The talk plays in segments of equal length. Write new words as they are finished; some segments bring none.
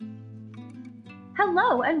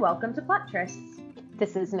Hello and welcome to Plot Trysts.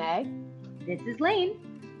 This is Meg. This is Lane.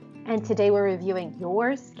 And today we're reviewing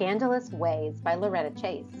Your Scandalous Ways by Loretta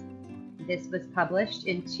Chase. This was published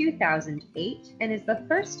in 2008 and is the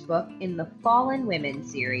first book in the Fallen Women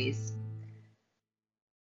series.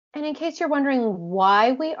 And in case you're wondering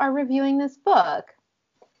why we are reviewing this book,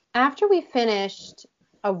 after we finished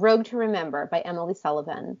A Rogue to Remember by Emily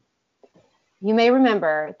Sullivan, you may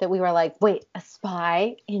remember that we were like, wait, a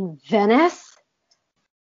spy in Venice?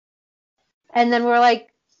 And then we were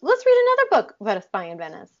like, let's read another book about a spy in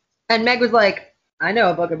Venice. And Meg was like, I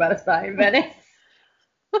know a book about a spy in Venice.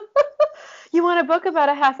 You want a book about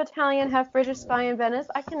a half Italian, half British spy in Venice?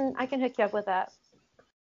 I can hook you up with that.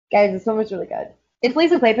 Guys, this one was really good. It's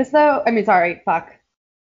Lisa Kleypas though.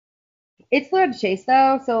 It's Loretta Chase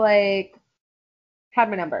though, so had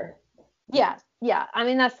my number. Yeah. I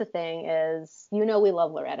mean, that's the thing is, we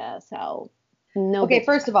love Loretta, so no. Okay,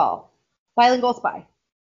 first of all, bilingual spy.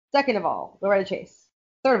 Second of all, Loretta Chase.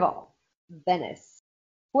 Third of all, Venice.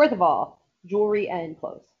 Fourth of all, jewelry and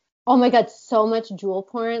clothes. Oh my God, so much jewel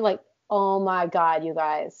porn. Oh my God, you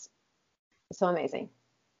guys. So amazing.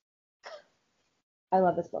 I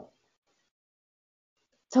love this book.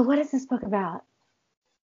 So what is this book about?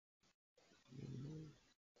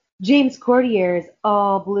 James Courtier is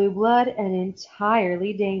all blue blood and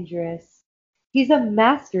entirely dangerous. He's a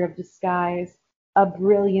master of disguise, a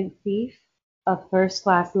brilliant thief, a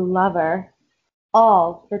first-class lover,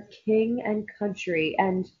 all for king and country,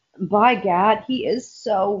 and by gad, he is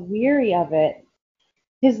so weary of it.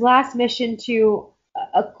 His last mission to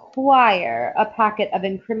acquire a packet of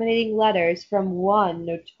incriminating letters from one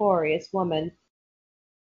notorious woman.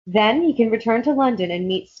 Then he can return to London and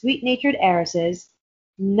meet sweet-natured heiresses,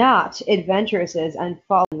 not adventuresses and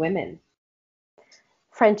fallen women.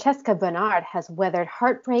 Francesca Bernard has weathered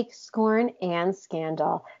heartbreak, scorn, and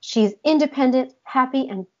scandal. She's independent, happy,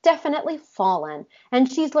 and definitely fallen.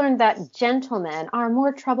 And she's learned that gentlemen are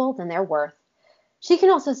more trouble than they're worth. She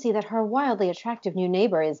can also see that her wildly attractive new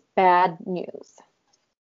neighbor is bad news.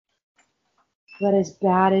 But as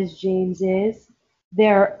bad as James is,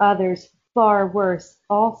 there are others far worse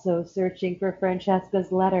also searching for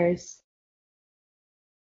Francesca's letters.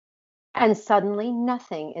 And suddenly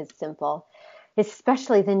nothing is simple,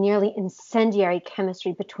 especially the nearly incendiary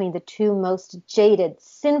chemistry between the two most jaded,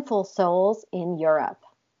 sinful souls in Europe.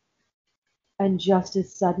 And just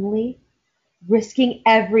as suddenly, risking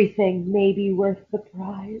everything may be worth the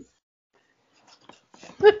prize.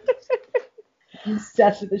 I'm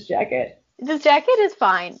obsessed with this jacket. This jacket is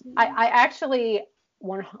fine. I actually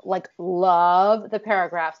love the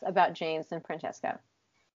paragraphs about James and Francesca.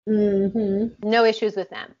 Mm-hmm. No issues with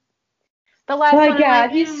them. The last my one, God,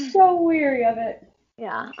 he's so weary of it.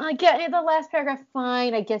 Yeah, I get the last paragraph.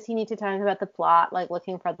 Fine, I guess you need to talk about the plot,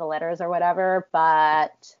 looking for the letters or whatever.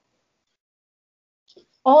 But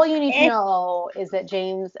all you need to know is that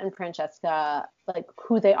James and Francesca,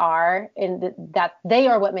 who they are, and that they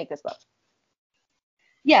are what make this book.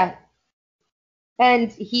 Yeah, and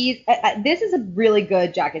this is a really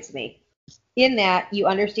good jacket to me. In that you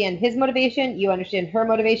understand his motivation, you understand her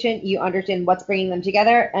motivation, you understand what's bringing them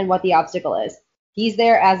together and what the obstacle is. He's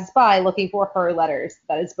there as a spy looking for her letters.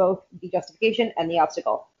 That is both the justification and the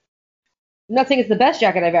obstacle. I'm not saying it's the best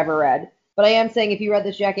jacket I've ever read, but I am saying if you read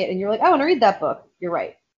this jacket and you're like, I want to read that book, you're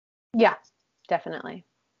right. Yeah, definitely.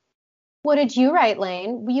 What did you write,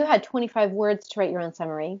 Lane? You had 25 words to write your own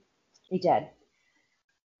summary. I did.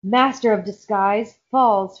 Master of disguise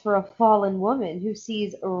falls for a fallen woman who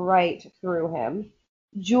sees right through him.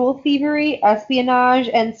 Jewel thievery, espionage,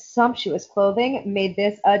 and sumptuous clothing made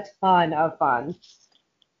this a ton of fun.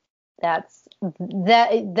 That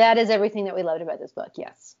is everything that we loved about this book.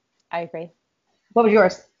 Yes, I agree. What was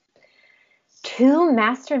yours? Two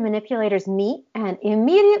master manipulators meet and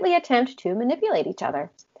immediately attempt to manipulate each other.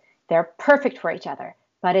 They're perfect for each other,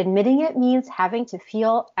 but admitting it means having to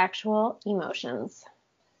feel actual emotions.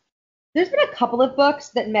 There's been a couple of books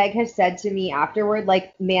that Meg has said to me afterward,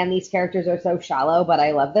 man, these characters are so shallow, but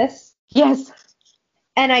I love this. Yes.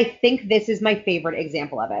 And I think this is my favorite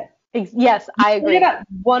example of it. Yes, I agree. About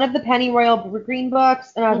one of the Pennyroyal Green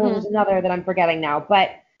books, and there's another that I'm forgetting now, but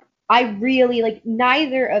I really,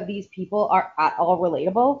 neither of these people are at all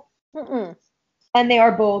relatable. Mm-mm. And they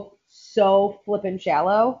are both so flippin'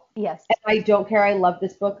 shallow. Yes. And I don't care. I love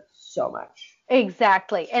this book so much.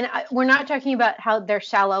 Exactly. And we're not talking about how they're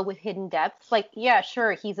shallow with hidden depths. Yeah,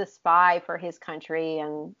 sure, he's a spy for his country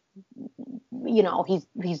and,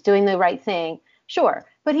 he's doing the right thing. Sure.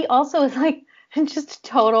 But he also is just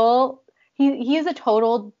total, he is a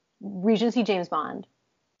total Regency James Bond.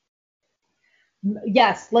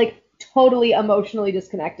 Yes, totally emotionally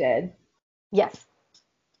disconnected. Yes.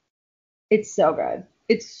 It's so good.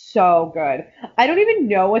 It's so good. I don't even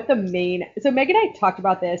know what the main. So Meg and I talked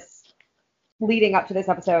about this leading up to this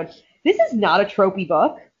episode. This is not a tropey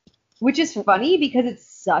book, which is funny because it's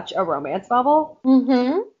such a romance novel.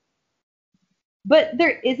 Mm-hmm. But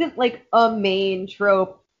there isn't like a main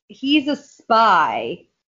trope. He's a spy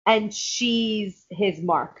and she's his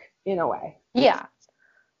mark in a way. Yeah.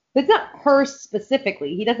 It's not her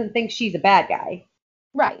specifically. He doesn't think she's a bad guy.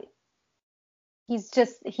 Right. He's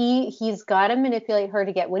got to manipulate her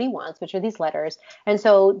to get what he wants, which are these letters. And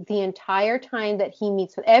so the entire time that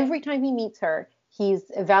every time he meets her, he's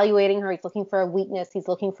evaluating her. He's looking for a weakness. He's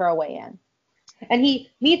looking for a way in. And he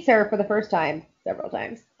meets her for the first time several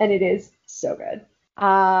times, and it is so good.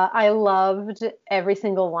 I loved every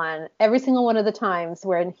single one. Every single one of the times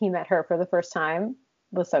when he met her for the first time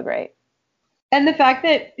was so great. And the fact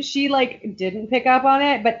that she like didn't pick up on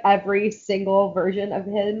it, but every single version of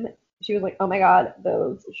him, she was like, "Oh my God,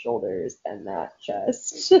 those shoulders and that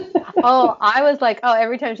chest." Oh, I was like, oh,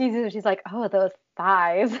 every time she sees her, she's like, oh, those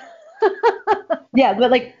thighs. Yeah, but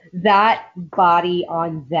like that body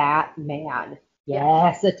on that man.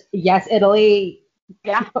 Yeah. Yes, yes, Italy.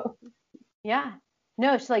 Yeah. Yeah.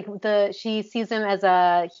 No, she sees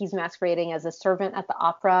him he's masquerading as a servant at the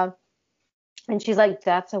opera. And she's like,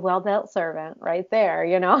 that's a well-built servant right there,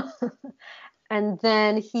 you know? And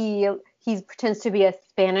then he pretends to be a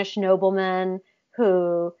Spanish nobleman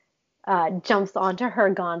who jumps onto her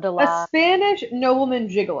A gondola. Spanish nobleman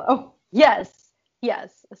gigolo. Yes,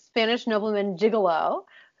 yes, a Spanish nobleman gigolo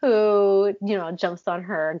who, jumps on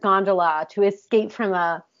her gondola to escape from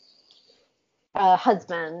a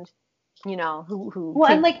husband, who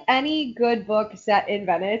Well, and takes. like any good book set in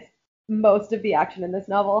Venice, most of the action in this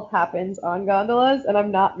novel happens on gondolas, and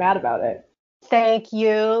I'm not mad about it. Thank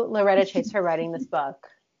you, Loretta Chase, for writing this book.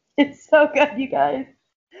 It's so good, you guys.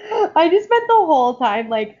 I just spent the whole time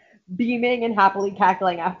like beaming and happily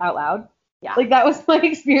cackling out loud. Yeah. Like that was my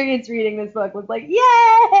experience reading this book. Was like,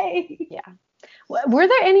 yay! Yeah. Were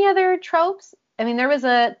there any other tropes? I mean,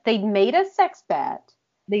 they made a sex bet.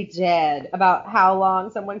 They did about how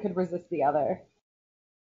long someone could resist the other.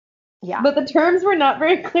 Yeah. But the terms were not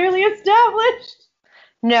very clearly established.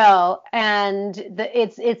 No, and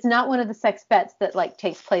it's not one of the sex bets that like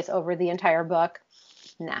takes place over the entire book.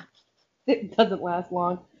 Nah. It doesn't last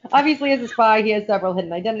long. Obviously, as a spy, he has several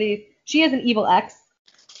hidden identities. She has an evil ex.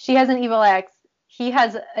 She has an evil ex. He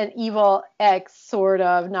has an evil ex, sort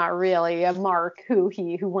of, not really, a Mark who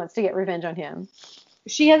wants to get revenge on him.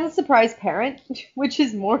 She has a surprise parent, which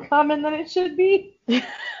is more common than it should be.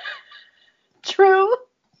 True.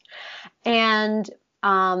 And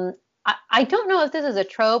I don't know if this is a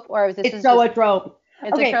trope or if this It's is so just a trope.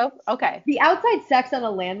 it's a trope. Okay. The outside sex on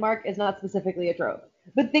a landmark is not specifically a trope.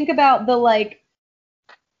 But think about the like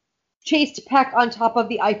chaste peck on top of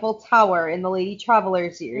the Eiffel Tower in the Lady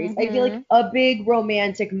Traveler series. I feel like a big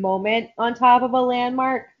romantic moment on top of a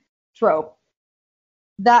landmark trope.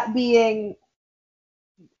 That being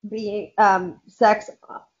sex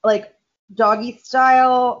like doggy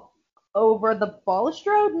style over the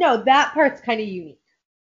balustrade. No, that part's kind of unique.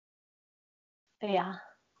 Yeah.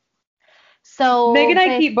 So Meg and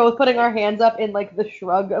I keep both putting our hands up in like the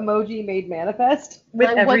shrug emoji made manifest with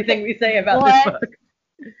like, everything we say about this book.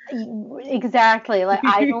 Exactly. Like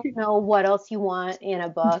I don't know what else you want in a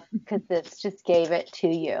book because this just gave it to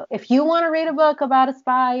you. If you want to read a book about a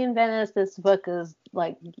spy in Venice, this book is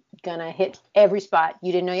like gonna hit every spot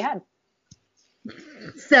you didn't know you had.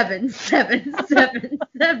 7, 7, 7,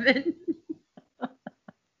 7.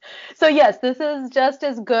 So yes, this is just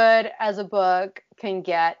as good as a book can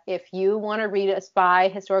get if you want to read a spy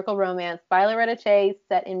historical romance by Loretta Chase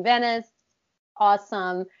set in Venice.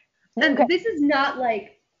 Awesome. And this is not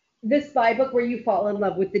like the spy book where you fall in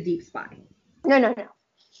love with the deep spy. No.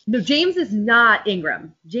 No, James is not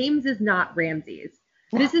Ingram. James is not Ramses.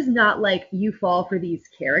 No. This is not like you fall for these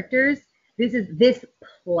characters. This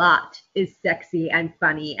plot is sexy and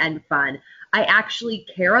funny and fun. I actually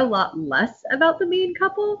care a lot less about the main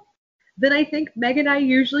couple than I think Meg and I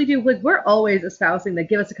usually do. Like we're always espousing that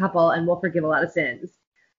give us a couple and we'll forgive a lot of sins.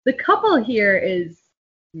 The couple here is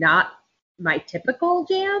not my typical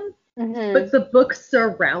jam, but the book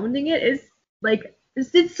surrounding it is like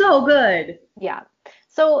it's so good. Yeah.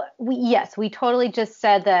 So we totally just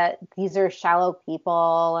said that these are shallow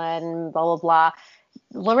people and blah blah blah.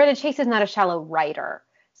 Loretta Chase is not a shallow writer.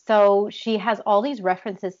 So she has all these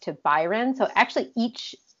references to Byron. So actually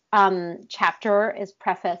each chapter is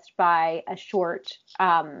prefaced by a short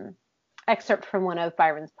excerpt from one of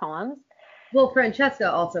Byron's poems. Well,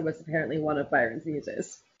 Francesca also was apparently one of Byron's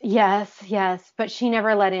muses. Yes, but she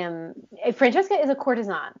never let him. Francesca is a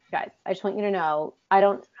courtesan, guys. I just want you to know. I Oh,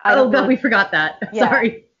 don't know God, if, we forgot that. yeah,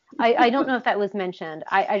 Sorry. I don't know if that was mentioned.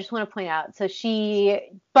 I just want to point out. So she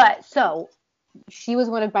was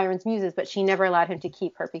one of Byron's muses, but she never allowed him to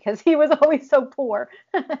keep her because he was always so poor,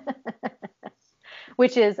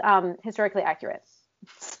 which is historically accurate.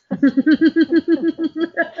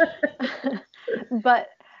 But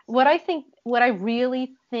what I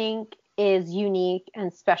really think is unique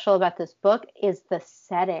and special about this book is the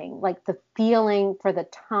setting, like the feeling for the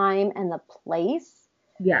time and the place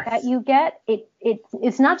that Yes. you get.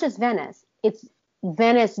 It's not just Venice. It's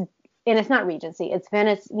Venice, and it's not Regency. It's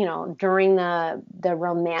Venice, during the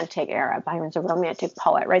Romantic era. Byron's a Romantic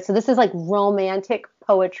poet, right? So this is like Romantic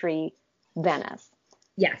poetry Venice.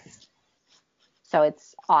 Yes. So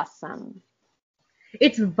it's awesome.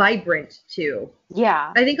 It's vibrant too.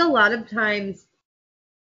 Yeah. I think a lot of times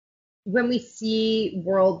when we see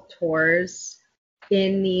world tours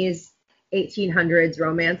in these 1800s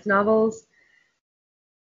romance novels,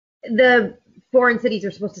 the foreign cities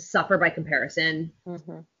are supposed to suffer by comparison,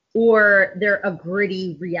 Mm-hmm. or they're a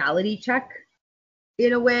gritty reality check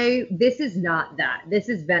in a way. This is not that. This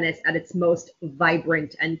is Venice at its most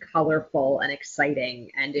vibrant and colorful and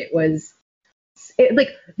exciting. And like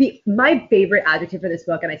my favorite adjective for this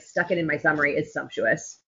book, and I stuck it in my summary, is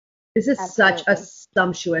sumptuous. This is such a Absolutely.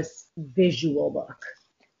 sumptuous visual book.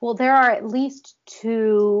 Well, there are at least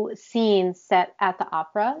two scenes set at the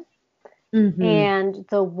opera, Mm-hmm. and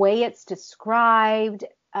the way it's described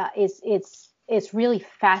is it's really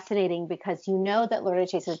fascinating because you know that Laura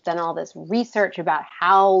Chase has done all this research about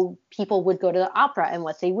how people would go to the opera and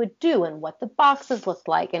what they would do and what the boxes looked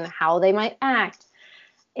like and how they might act,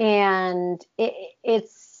 and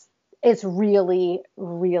it's really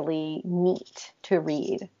really neat to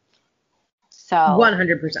read. So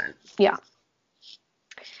 100%. yeah.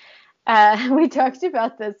 We talked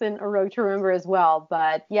about this in A Rogue to Remember as well,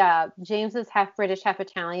 but yeah, James is half British, half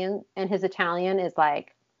Italian, and his Italian is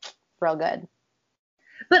like real good.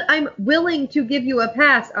 But I'm willing to give you a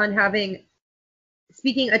pass on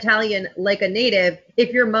speaking Italian like a native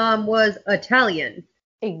if your mom was Italian.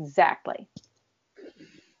 Exactly.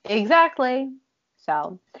 Exactly.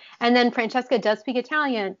 So, and then Francesca does speak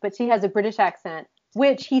Italian, but she has a British accent,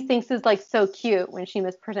 which he thinks is like so cute when she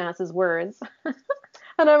mispronounces words.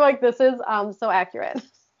 And I'm like, this is so accurate.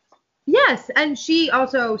 Yes, and she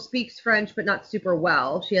also speaks French, but not super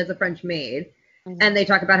well. She has a French maid. Mhm. And they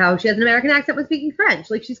talk about how she has an American accent when speaking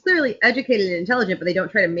French. Like, she's clearly educated and intelligent, but they don't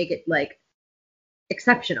try to make it, like,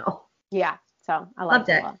 exceptional. Yeah. So I Loved liked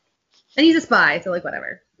it a it. lot. And he's a spy, so, like,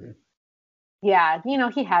 whatever. Yeah,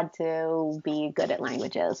 he had to be good at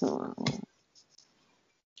languages.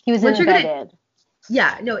 He was Once you're good at, embedded.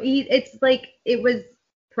 yeah, no, it's like it was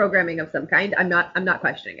programming of some kind. I'm not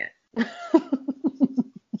questioning it.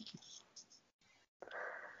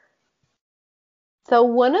 So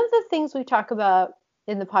one of the things we talk about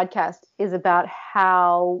in the podcast is about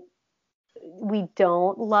how we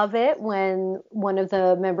don't love it when one of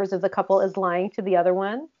the members of the couple is lying to the other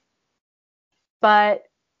one. But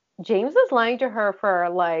James is lying to her for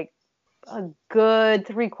like a good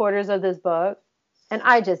 3/4 of this book. And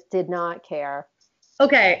I just did not care.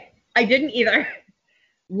 Okay, I didn't either.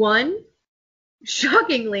 One,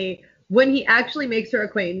 shockingly, when he actually makes her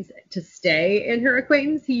acquaintance to stay in her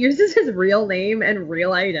acquaintance, he uses his real name and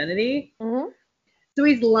real identity. Mm-hmm. So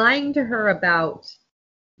he's lying to her about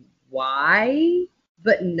why,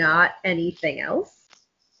 but not anything else.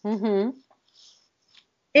 Mm-hmm.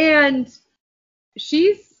 And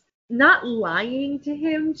she's not lying to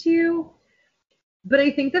him too, but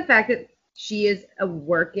I think the fact that she is a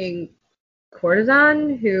working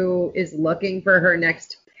courtesan who is looking for her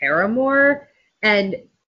next paramour and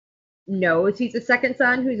knows he's a second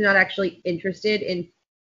son who's not actually interested in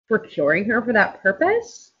procuring her for that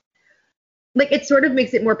purpose, like it sort of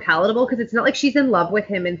makes it more palatable because it's not like she's in love with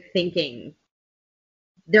him and thinking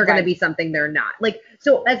they're going to Right. be something they're not. Like,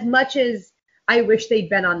 so as much as I wish they'd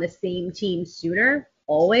been on the same team sooner,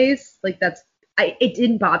 always, like it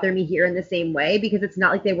didn't bother me here in the same way because it's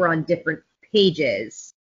not like they were on different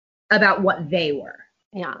pages about what they were.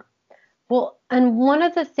 Yeah. Well, and one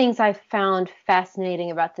of the things I found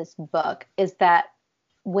fascinating about this book is that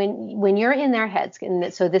when you're in their heads,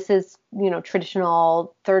 and so this is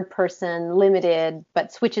traditional third person limited,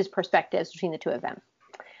 but switches perspectives between the two of them.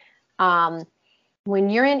 When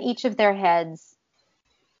you're in each of their heads,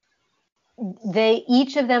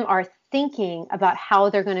 each of them are thinking about how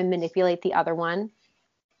they're going to manipulate the other one.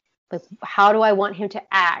 Like, how do I want him to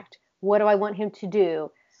act? What do I want him to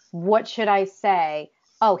do? What should I say?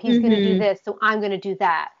 Oh, he's going to do Mm-hmm. this, so I'm going to do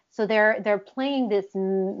that. So they're playing this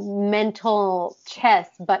mental chess,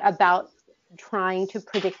 but about trying to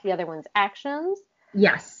predict the other one's actions.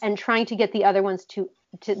 Yes. And trying to get the other ones to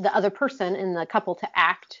the other person in the couple to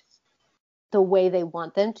act the way they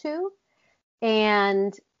want them to.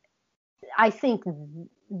 And I think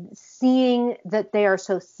seeing that they are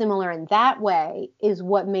so similar in that way is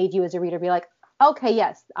what made you as a reader be like, okay,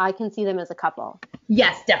 yes, I can see them as a couple.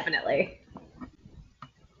 Yes, definitely.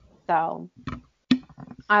 So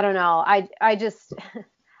I don't know. I just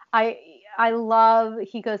I love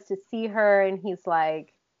he goes to see her and he's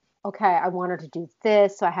like, okay, I want her to do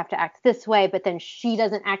this, so I have to act this way, but then she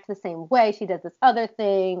doesn't act the same way. She does this other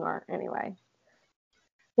thing, or anyway.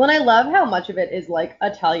 Well, and I love how much of it is like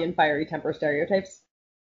Italian fiery temper stereotypes.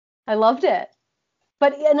 I loved it.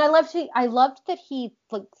 And I loved that he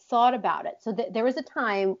like thought about it. So there was a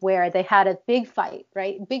time where they had a big fight,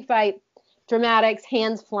 right? Big fight, dramatics,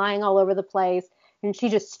 hands flying all over the place, and she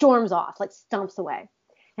just storms off, like stomps away.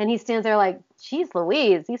 And he stands there like, geez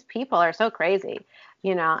Louise, these people are so crazy,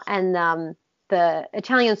 you know. And the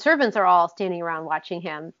Italian servants are all standing around watching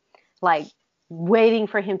him, like waiting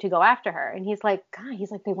for him to go after her. And he's like, God,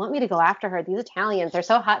 they want me to go after her. These Italians, they're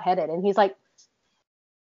so hot-headed. And he's like,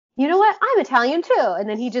 you know what? I'm Italian too. And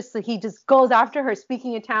then he just goes after her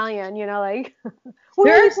speaking Italian, you know, like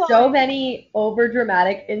there are so many over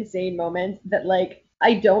dramatic, insane moments that like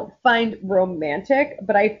I don't find romantic,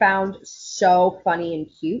 but I found so funny and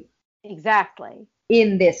cute. Exactly.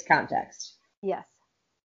 In this context. Yes.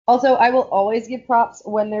 Also, I will always give props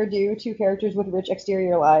when they're due to characters with rich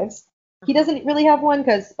exterior lives. He doesn't really have one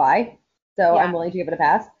because spy, so yeah. I'm willing to give it a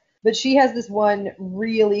pass. But she has this one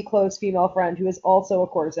really close female friend who is also a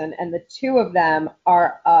courtesan, and the two of them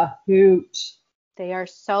are a hoot. They are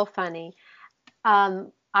so funny.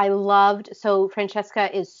 So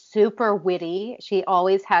Francesca is super witty. She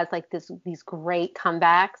always has like these great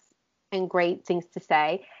comebacks and great things to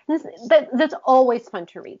say. And that's always fun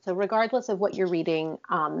to read. So regardless of what you're reading,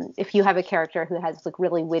 if you have a character who has like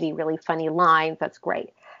really witty, really funny lines, that's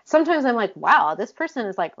great. Sometimes I'm like, wow, this person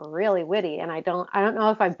is like really witty, and I don't know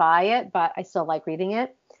if I buy it, but I still like reading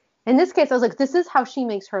it. In this case, I was like, this is how she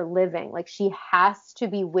makes her living. Like she has to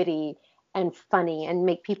be witty and funny and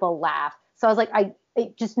make people laugh. So I was like,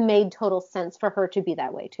 it just made total sense for her to be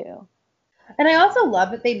that way too. And I also love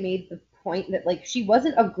that they made the point that like she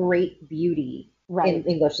wasn't a great beauty in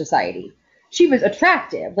English society. She was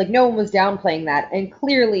attractive. Like no one was downplaying that. And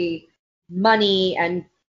clearly money and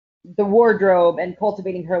the wardrobe and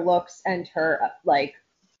cultivating her looks and her like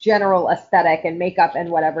general aesthetic and makeup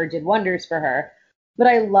and whatever did wonders for her. But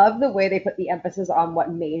I love the way they put the emphasis on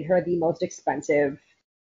what made her the most expensive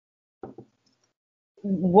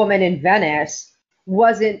woman in Venice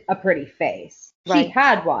wasn't a pretty face. Right. She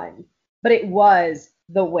had one, but it was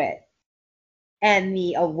the wit and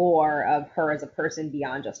the allure of her as a person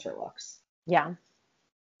beyond just her looks. Yeah.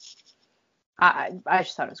 I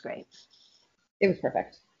just thought it was great. It was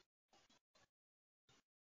perfect.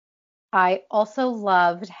 I also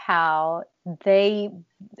loved how they,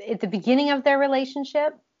 at the beginning of their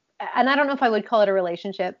relationship, and I don't know if I would call it a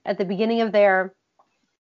relationship, at the beginning of their,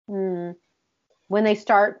 when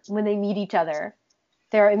they meet each other,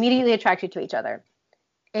 they're immediately attracted to each other.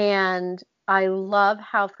 And I love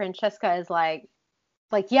how Francesca is like,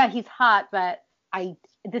 yeah, he's hot, but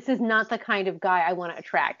this is not the kind of guy I want to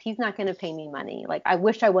attract. He's not going to pay me money. Like, I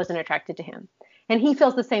wish I wasn't attracted to him. And he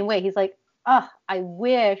feels the same way. He's like, I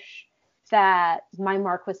wish that my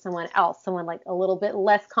mark was someone else, someone like a little bit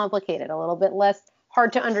less complicated, a little bit less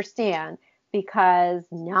hard to understand, because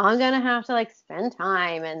now I'm going to have to like spend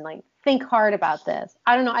time and like think hard about this.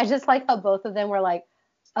 I don't know. I just like how both of them were like,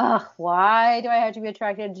 why do I have to be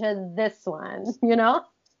attracted to this one? You know?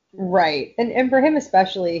 Right. And for him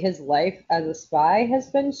especially, his life as a spy has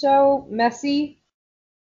been so messy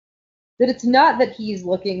that it's not that he's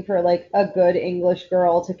looking for like a good English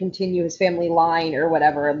girl to continue his family line or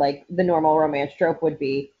whatever, like the normal romance trope would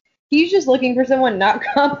be. He's just looking for someone not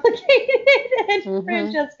complicated, and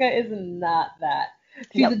Francesca is not that.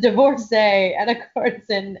 She's a divorcee and a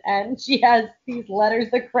courtesan, and she has these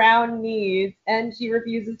letters the crown needs, and she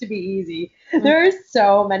refuses to be easy. There are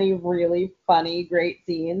so many really funny, great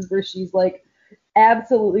scenes where she's like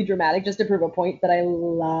absolutely dramatic just to prove a point that I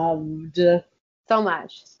loved. So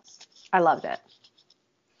much. I loved it.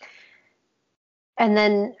 And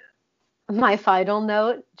then my final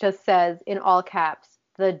note just says in all caps,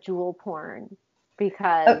 the jewel porn,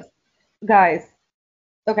 because guys,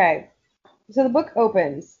 okay. So the book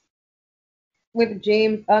opens with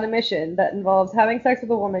James on a mission that involves having sex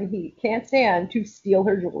with a woman he can't stand to steal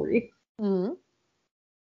her jewelry. Mm-hmm.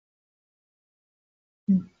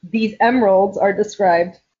 These emeralds are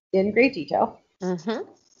described in great detail. Mm-hmm.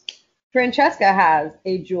 Francesca has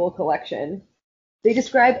a jewel collection. They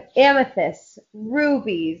describe amethysts,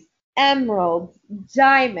 rubies, emeralds,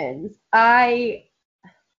 diamonds. I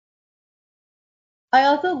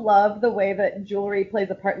also love the way that jewelry plays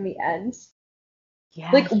a part in the end.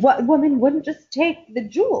 Like, Yes. what woman wouldn't just take the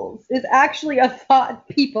jewels is actually a thought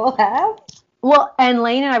people have. Well, and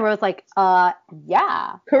Lane and I were both like,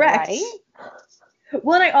 yeah, Correct. right?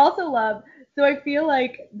 Well, and I also love, so I feel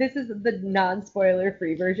like this is the non-spoiler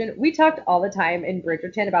free version. We talked all the time in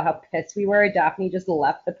Bridgerton about how pissed we were Daphne just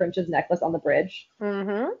left the princess necklace on the bridge.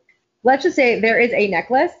 Mm-hmm. Let's just say there is a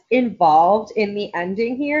necklace involved in the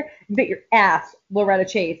ending here, but your ass, Loretta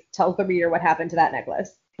Chase, tells the reader what happened to that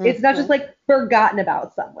necklace. It's not Mm-hmm. just like forgotten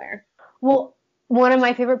about somewhere. Well, one of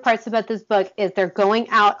my favorite parts about this book is they're going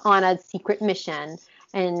out on a secret mission,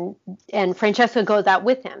 and Francesca goes out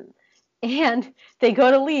with him, and they go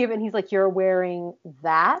to leave, and he's like, "You're wearing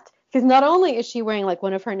that?" Because not only is she wearing like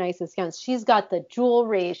one of her nicest gowns, she's got the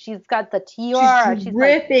jewelry, she's got the She's tiara, she's like,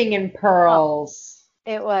 dripping in oh, pearls.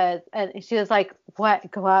 it was, and she was like, "What?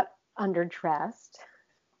 Go out underdressed?"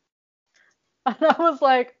 And I was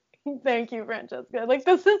like, "Thank you, Francesca. Like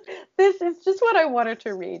this is just what I wanted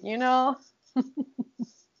to read, you know?"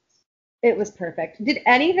 It was perfect. Did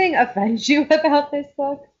anything offend you about this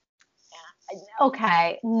book?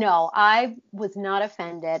 Okay, no, I was not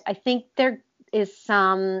offended. I think there is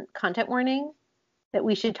some content warning that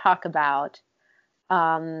we should talk about.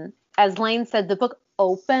 As Lane said, the book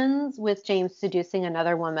opens with James seducing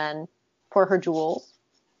another woman for her jewels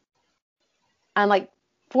and like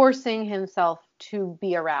forcing himself to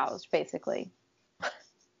be aroused, basically,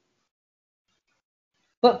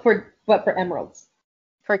 But for emeralds.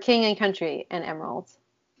 for king and country and emeralds.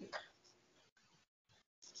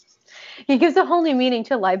 He gives a whole new meaning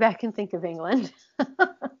to lie back and think of England.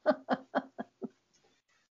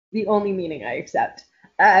 The only meaning I accept.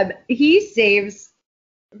 He saves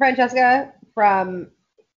Francesca from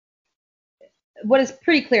what is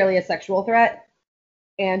pretty clearly a sexual threat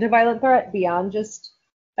and a violent threat beyond just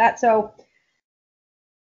that. So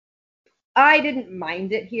I didn't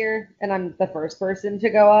mind it here, and I'm the first person to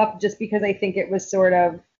go up just because I think it was sort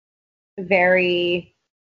of very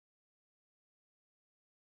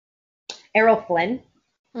Errol Flynn.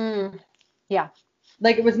 Yeah,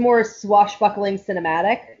 Like it was more swashbuckling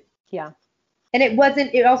cinematic. yeah. And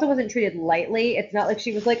it also wasn't treated lightly. It's not like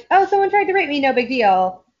she was like, oh, someone tried to rape me, no big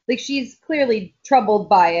deal. Like she's clearly troubled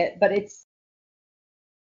by it, but it's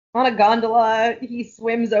on a gondola, he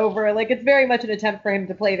swims over. Like it's very much an attempt for him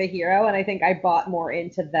to play the hero, and I think I bought more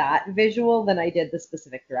into that visual than I did the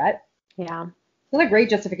specific threat. Yeah. It's not a great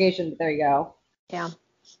justification, but there you go. Yeah.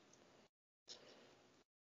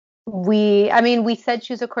 We said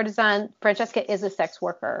she was a courtesan. Francesca is a sex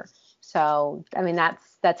worker. So, I mean, that's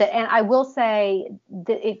it. And I will say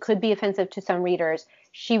that it could be offensive to some readers.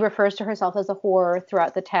 She refers to herself as a whore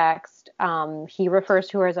throughout the text. He refers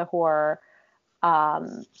to her as a whore.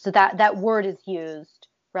 So that word is used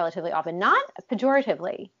relatively often, not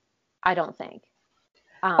pejoratively, I don't think.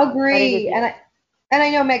 But it is Agree. used. And I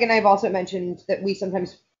know Meg and I have also mentioned that we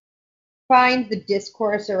sometimes find the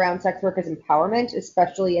discourse around sex work as empowerment,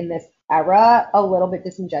 especially in this era, a little bit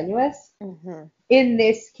disingenuous. Mm-hmm. In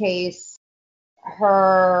this case,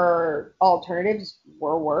 her alternatives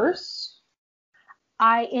were worse.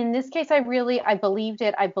 In this case, I believed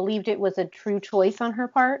it. I believed it was a true choice on her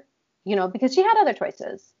part, because she had other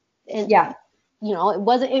choices. And, Yeah. it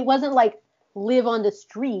wasn't like live on the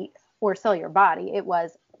street or sell your body. It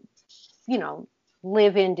was,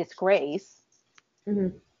 live in disgrace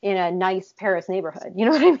Mm-hmm. in a nice Paris neighborhood. You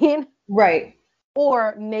know what I mean? Right.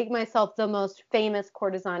 Or make myself the most famous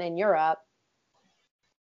courtesan in Europe.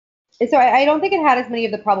 So I don't think it had as many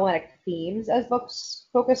of the problematic themes as books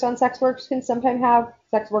focused on sex workers can sometimes have.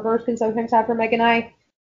 Sex workers can sometimes have for Meg and I,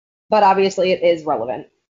 but obviously it is relevant.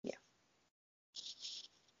 Yeah.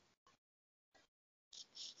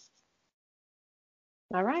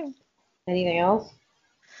 All right. Anything else?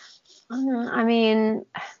 I mean,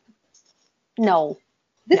 no.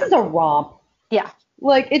 This is a romp. Yeah.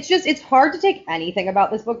 Like it's hard to take anything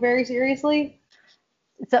about this book very seriously.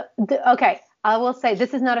 So, okay, I will say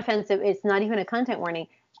this is not offensive. It's not even a content warning.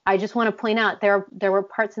 I just want to point out there were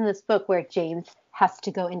parts in this book where James has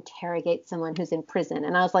to go interrogate someone who's in prison.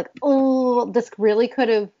 And I was like, oh, this really could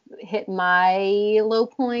have hit my low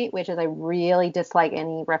point, which is I really dislike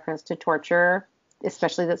any reference to torture,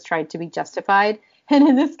 especially that's tried to be justified. And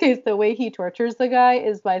in this case, the way he tortures the guy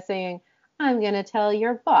is by saying, I'm going to tell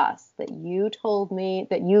your boss that you told me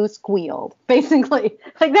that you squealed, basically.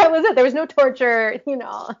 Like that was it. There was no torture,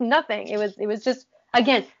 nothing. It was just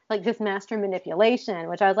again, like just master manipulation,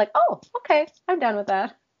 which I was like, oh, okay, I'm done with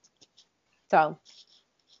that. So,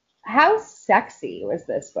 How sexy was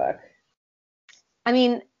this book? I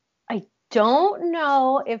mean, I don't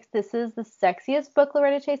know if this is the sexiest book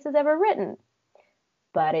Loretta Chase has ever written,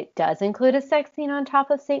 but it does include a sex scene on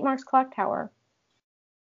top of St. Mark's Clock Tower.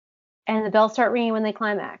 And the bells start ringing when they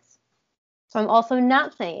climax. So I'm also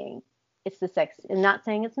not saying it's the sex, and not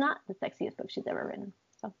saying it's not the sexiest book she's ever written.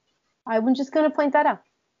 So I'm just going to point that out.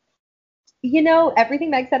 You know,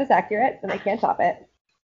 everything Meg said is accurate, and I can't top it.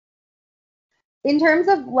 In terms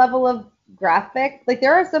of level of graphic, like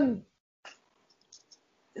there's some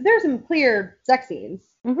clear sex scenes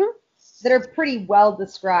that are pretty well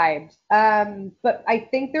described. But I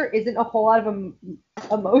think there isn't a whole lot of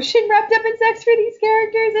emotion wrapped up in sex for these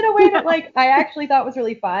characters in a way that like I actually thought was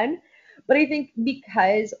really fun. But I think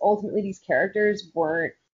because ultimately these characters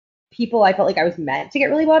weren't people I felt like I was meant to get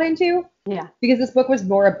really bought into. Yeah. Because this book was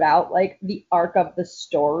more about like the arc of the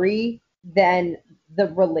story than the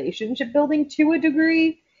relationship building to a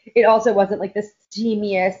degree. It also wasn't like the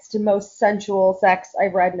steamiest, most sensual sex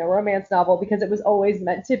I've read in a romance novel because it was always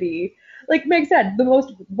meant to be. Like Meg said,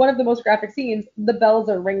 one of the most graphic scenes, the bells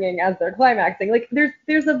are ringing as they're climaxing. Like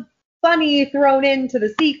there's a funny thrown into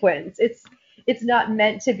the sequence. It's not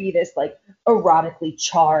meant to be this like erotically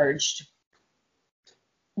charged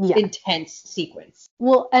intense sequence.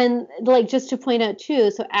 Well, and like just to point out too,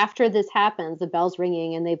 so after this happens, the bell's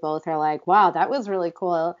ringing and they both are like, wow, that was really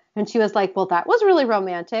cool. And she was like, well, that was really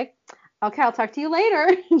romantic. Okay, I'll talk to you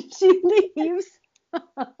later. She leaves.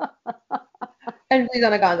 And leaves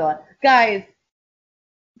on a gondola. Guys,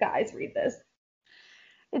 read this.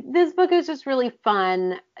 This book is just really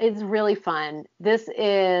fun. It's really fun. This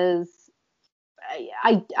is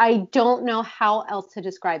I don't know how else to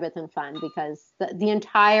describe it than fun because the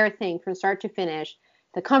entire thing from start to finish,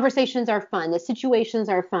 the conversations are fun, the situations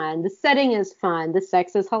are fun, the setting is fun, the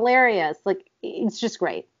sex is hilarious. Like, it's just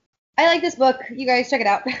great. I like this book. You guys check it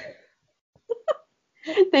out.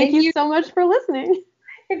 Thank you so much for listening.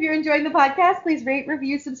 If you're enjoying the podcast, please rate,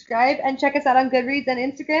 review, subscribe, and check us out on Goodreads and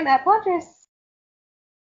Instagram at Plottress.